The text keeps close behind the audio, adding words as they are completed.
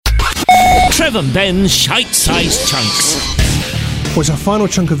Trev and Ben's shite-sized chunks. Well, it's our final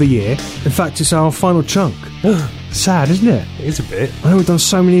chunk of the year. In fact, it's our final chunk. Sad, isn't it? It is a bit. I know we've done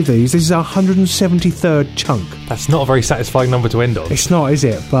so many of these. This is our 173rd chunk. That's not a very satisfying number to end on. It's not, is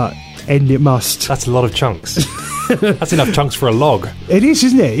it? But end it must. That's a lot of chunks. That's enough chunks for a log. It is,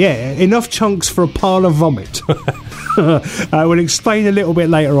 isn't it? Yeah, enough chunks for a pile of vomit. We'll explain a little bit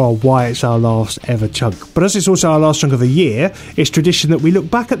later on why it's our last ever chunk. But as it's also our last chunk of the year, it's tradition that we look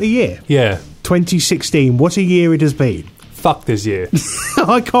back at the year. Yeah. 2016. What a year it has been. Fuck this year.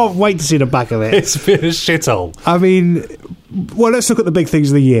 I can't wait to see the back of it. It's been a shithole. I mean, well, let's look at the big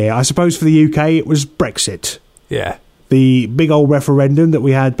things of the year. I suppose for the UK, it was Brexit. Yeah. The big old referendum that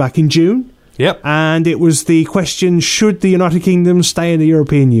we had back in June. Yep. And it was the question, should the United Kingdom stay in the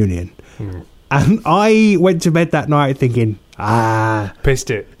European Union? And I went to bed that night thinking,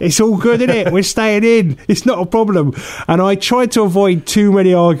 pissed it. It's all good, isn't it? We're staying in. It's not a problem. And I tried to avoid too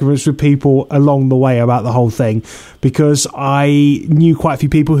many arguments with people along the way about the whole thing, because I knew quite a few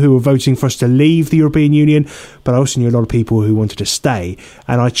people who were voting for us to leave the European Union, but I also knew a lot of people who wanted to stay.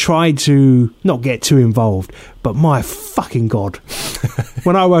 And I tried to not get too involved, but my fucking God.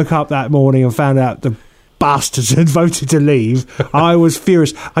 When I woke up that morning and found out the bastards had voted to leave, I was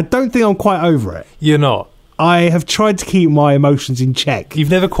furious. I don't think I'm quite over it. You're not. I have tried to keep my emotions in check. You've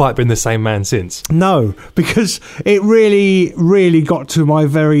never quite been the same man since. No, because it really, really got to my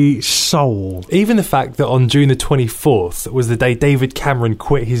very soul. Even the fact that on June the 24th was the day David Cameron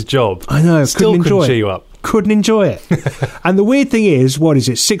quit his job. I know, couldn't cheer you up. Couldn't enjoy it. And the weird thing is, what is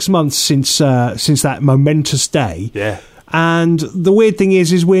it, 6 months since that momentous day? Yeah. And the weird thing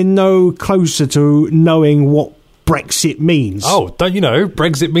is we're no closer to knowing what Brexit means. Oh, don't you know?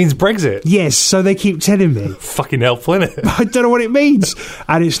 Brexit means Brexit. Yes, so they keep telling me. Fucking helpful, isn't it? I don't know what it means.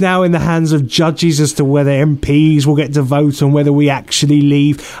 And it's now in the hands of judges as to whether MPs will get to vote on whether we actually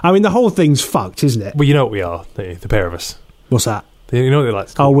leave. I mean, the whole thing's fucked, isn't it? Well, you know what we are, the pair of us. What's that? You know what they like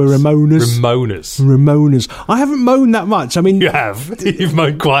to call Oh, we're us? Ramonas. Ramonas. I haven't moaned that much. I mean, You have. You've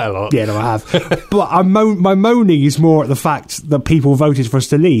moaned quite a lot. Yeah, no, I have. But my moaning is more at the fact that people voted for us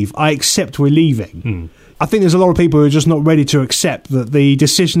to leave. I accept we're leaving. I think there's a lot of people who are just not ready to accept that the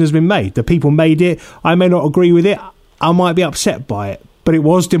decision has been made. The people made it. I may not agree with it. I might be upset by it. But it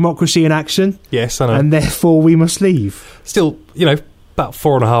was democracy in action. Yes, I know. And therefore we must leave. Still, about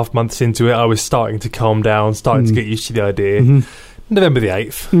 4.5 months into it, I was starting to calm down, starting to get used to the idea. Mm-hmm. November the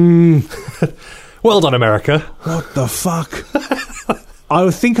 8th. Well done, America. What the fuck?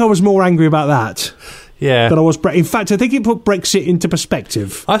 I think I was more angry about that. Yeah. Than I was. In fact, I think it put Brexit into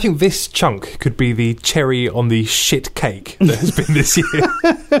perspective. I think this chunk could be the cherry on the shit cake that has been this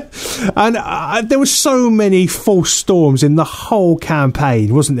year. And there were so many false storms in the whole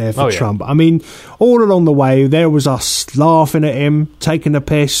campaign, wasn't there, for Trump? I mean, all along the way, there was us laughing at him, taking the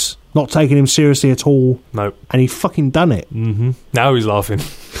piss, not taking him seriously at all. No. And he fucking done it. Mm-hmm. Now he's laughing.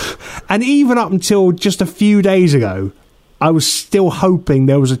 And even up until just a few days ago, I was still hoping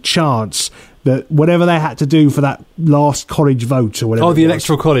there was a chance that whatever they had to do for that last college vote or whatever. Oh, the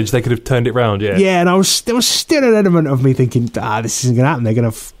electoral college, they could have turned it round, yeah. Yeah, and there was still an element of me thinking, this isn't going to happen. They're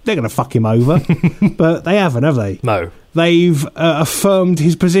going to fuck him over. But they haven't, have they? No. They've affirmed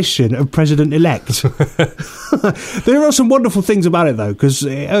his position of president-elect. There are some wonderful things about it, though, because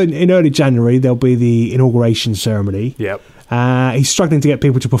in early January, there'll be the inauguration ceremony. Yep. He's struggling to get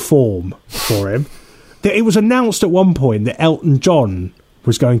people to perform for him. It was announced at one point that Elton John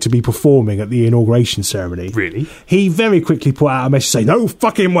was going to be performing at the inauguration ceremony. Really? He very quickly put out a message saying, no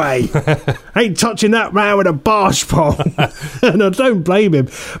fucking way. Ain't touching that man with a barge pole. And I don't blame him.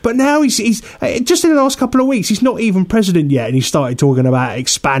 But now he's just in the last couple of weeks, he's not even president yet, and he started talking about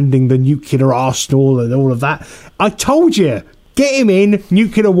expanding the nuclear arsenal and all of that. I told you, get him in,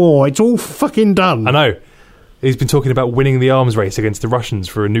 nuclear war. It's all fucking done. I know. He's been talking about winning the arms race against the Russians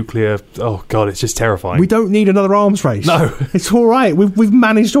for a nuclear... Oh, God, it's just terrifying. We don't need another arms race. No. It's all right. We've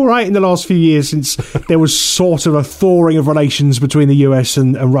managed all right in the last few years since there was sort of a thawing of relations between the US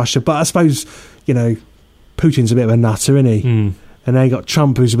and Russia. But I suppose, Putin's a bit of a nutter, isn't he? And now you got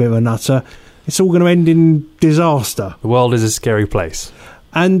Trump, who's a bit of a nutter. It's all going to end in disaster. The world is a scary place.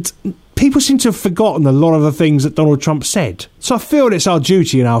 And people seem to have forgotten a lot of the things that Donald Trump said. So I feel it's our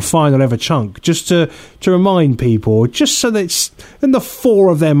duty in our final ever chunk just to remind people, just so that it's in the fore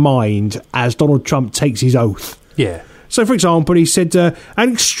of their mind as Donald Trump takes his oath. Yeah. So, for example, he said, an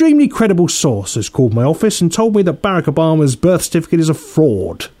extremely credible source has called my office and told me that Barack Obama's birth certificate is a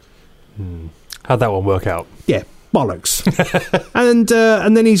fraud. How'd that one work out? Yeah. Bollocks. And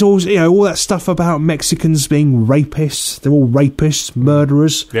then he's all all that stuff about Mexicans being rapists. They're all rapists,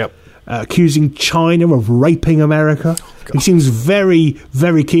 murderers. Yep. Accusing China of raping America. He seems very,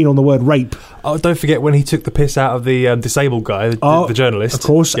 very keen on the word rape. Oh, don't forget when he took the piss out of the disabled guy, the journalist. Of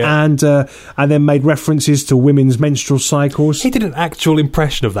course, yeah. and then made references to women's menstrual cycles. He did an actual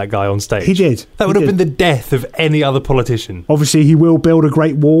impression of that guy on stage. He did. That would have been the death of any other politician. Obviously, he will build a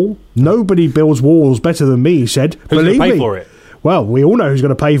great wall. Nobody builds walls better than me, he said. Who's going to pay for it? Well, we all know who's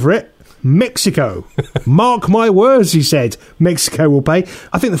going to pay for it. Mexico. Mark my words, he said. Mexico will pay.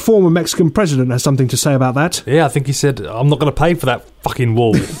 I think the former Mexican president has something to say about that. Yeah, I think he said, I'm not going to pay for that fucking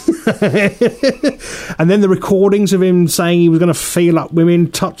wall. And then the recordings of him saying he was going to feel up women,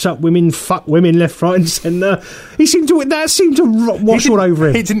 touch up women, fuck women left, right and centre. That seemed to wash all over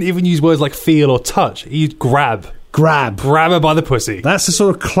him. He didn't even use words like feel or touch. He used grab. Grab her by the pussy. That's the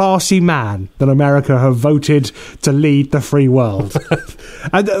sort of classy man that America have voted to lead the free world.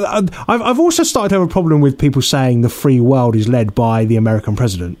 And I've also started to have a problem with people saying the free world is led by the American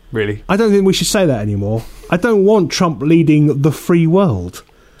president. Really? I don't think we should say that anymore. I don't want Trump leading the free world.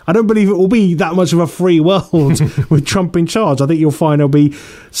 I don't believe it will be that much of a free world with Trump in charge. I think you'll find there'll be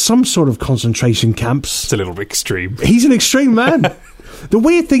some sort of concentration camps. It's a little bit extreme. He's an extreme man. The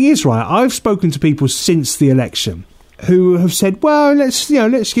weird thing is, right, I've spoken to people since the election who have said, well, let's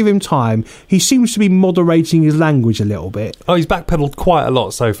give him time. He seems to be moderating his language a little bit. Oh, he's backpedaled quite a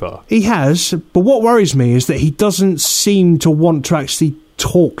lot so far. He has, but what worries me is that he doesn't seem to want to actually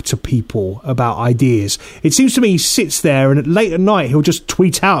talk to people about ideas. It seems to me he sits there and late at night he'll just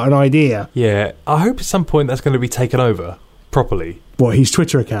tweet out an idea. Yeah, I hope at some point that's going to be taken over properly. What, his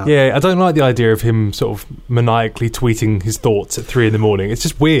Twitter account? Yeah, I don't like the idea of him sort of maniacally tweeting his thoughts at 3 a.m. It's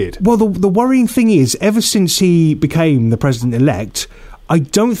just weird. Well, the worrying thing is, ever since he became the president-elect, I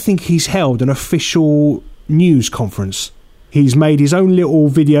don't think he's held an official news conference. He's made his own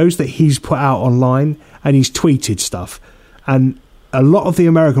little videos that he's put out online, and he's tweeted stuff. And a lot of the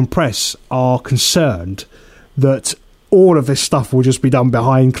American press are concerned that all of this stuff will just be done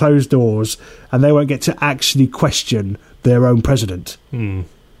behind closed doors, and they won't get to actually question their own president.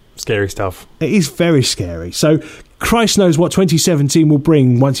 Scary stuff. It is very scary. So Christ knows what 2017 will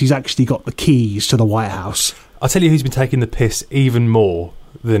bring once he's actually got the keys to the White House. I'll tell you who's been taking the piss even more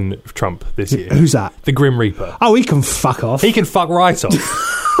than Trump this year. Who's that? The Grim Reaper. Oh, he can fuck off. He can fuck right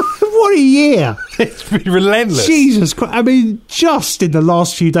off. What a year. It's been relentless. Jesus Christ. I mean, just in the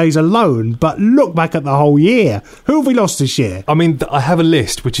last few days alone, but look back at the whole year. Who have we lost this year? I mean, I have a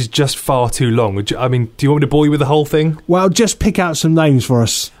list which is just far too long. Do you want me to bore you with the whole thing? Well, just pick out some names for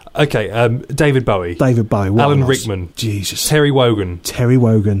us. Okay, David Bowie. Alan Rickman. Jesus. Terry Wogan.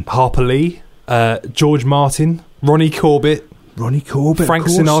 Harper Lee. George Martin. Ronnie Corbett. Frank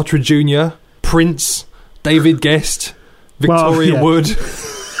Sinatra Jr. Prince. David Guest. Victoria Wood.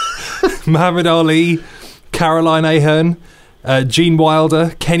 Muhammad Ali. Caroline Ahern. Gene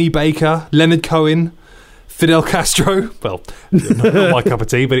Wilder. Kenny Baker. Leonard Cohen. Fidel Castro. Well, not my cup of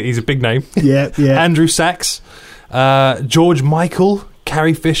tea, but he's a big name. Yeah. Andrew Sachs. George Michael.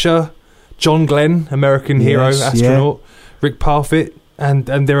 Carrie Fisher. John Glenn, American hero, astronaut. Rick Parfitt. And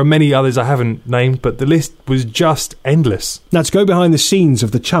there are many others I haven't named, but the list was just endless. Now, to go behind the scenes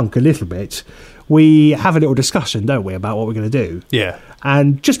of the chunk a little bit, we have a little discussion, don't we, about what we're going to do? Yeah.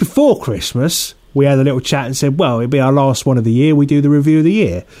 And just before Christmas, we had a little chat and said, well, it'd be our last one of the year, we do the review of the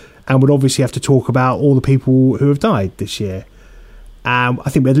year. And we'd obviously have to talk about all the people who have died this year. I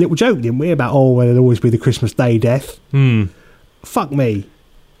think we had a little joke, didn't we, about, well, it'll always be the Christmas Day death. Fuck me.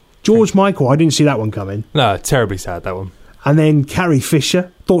 George Michael, I didn't see that one coming. No, terribly sad, that one. And then Carrie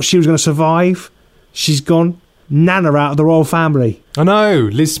Fisher, thought she was going to survive. She's gone. Nana out of the royal family. I know,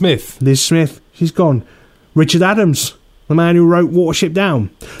 Liz Smith, she's gone. Richard Adams, the man who wrote Watership Down.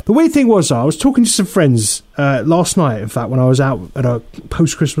 The weird thing was, I was talking to some friends last night, in fact, when I was out at a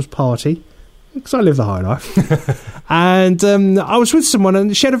post-Christmas party, because I live the high life. And I was with someone,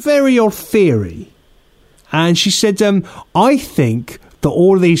 and she had a very odd theory. And she said, I think that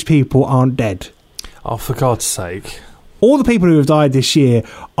all of these people aren't dead. Oh, for God's sake. All the people who have died this year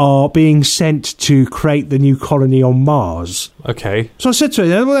are being sent to create the new colony on Mars. Okay. So I said to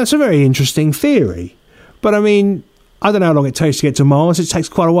her, well, that's a very interesting theory. But I mean, I don't know how long it takes to get to Mars. It takes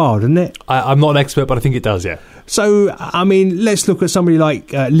quite a while, doesn't it? I'm not an expert, but I think it does, yeah. So, I mean, let's look at somebody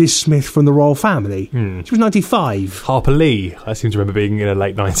like Liz Smith from the royal family. She was 95. Harper Lee, I seem to remember being in her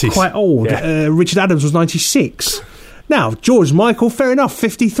late 90s. Quite old. Yeah. Richard Adams was 96. Now, George Michael, fair enough,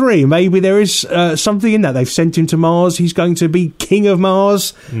 53. Maybe there is something in that. They've sent him to Mars. He's going to be king of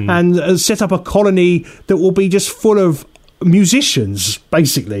Mars and set up a colony that will be just full of musicians,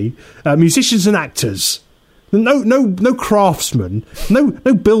 basically. Musicians and actors. No craftsmen. No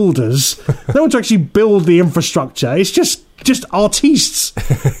builders. No one to actually build the infrastructure. It's just artistes.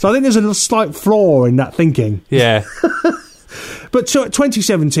 So I think there's a slight flaw in that thinking. Yeah. But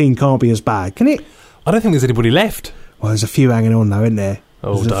 2017 can't be as bad, can it? I don't think there's anybody left. Well, there's a few hanging on, though, isn't there?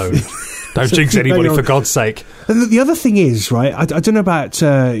 Oh, don't jinx anybody, for God's sake. And the other thing is, right, I don't know about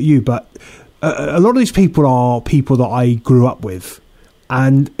you, but a lot of these people are people that I grew up with.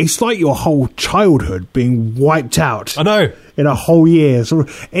 And it's like your whole childhood being wiped out. I know. In a whole year. So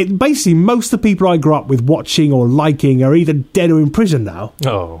basically, most of the people I grew up with watching or liking are either dead or in prison now.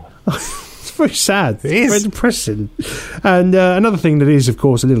 Oh. It's very sad. It is. Very depressing. And another thing that is, of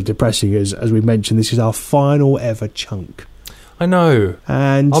course, a little depressing is, as we mentioned, this is our final ever chunk. I know.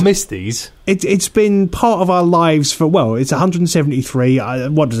 And I'll miss these. It's been part of our lives for, well, it's 173.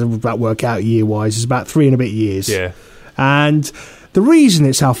 What does that work out year-wise? It's about 3 and a bit years. Yeah. And the reason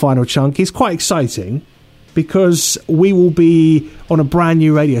it's our final chunk is quite exciting because we will be on a brand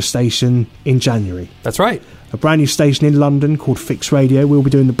new radio station in January. That's right. A brand new station in London called Fix Radio. We'll be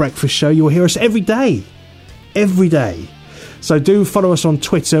doing the breakfast show. You'll hear us every day. Every day. So do follow us on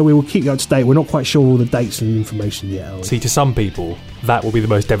Twitter. We will keep you up to date. We're not quite sure all the dates and information yet, are we? See, to some people, that will be the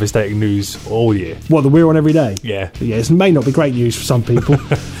most devastating news all year. What, that we're on every day? Yeah. Yeah, it may not be great news for some people,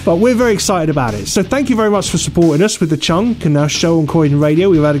 but we're very excited about it. So thank you very much for supporting us with the chunk and our show on Croydon Radio.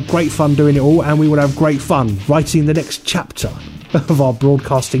 We've had a great fun doing it all, and we will have great fun writing the next chapter of our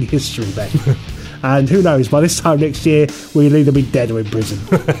broadcasting history, Ben. And who knows, by this time next year, we'll either be dead or in prison.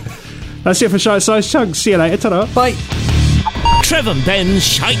 That's it for Shite Size Chunks. See you later. Ta-da. Bye. Trev and Ben's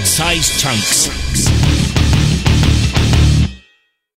Shite Size Chunks.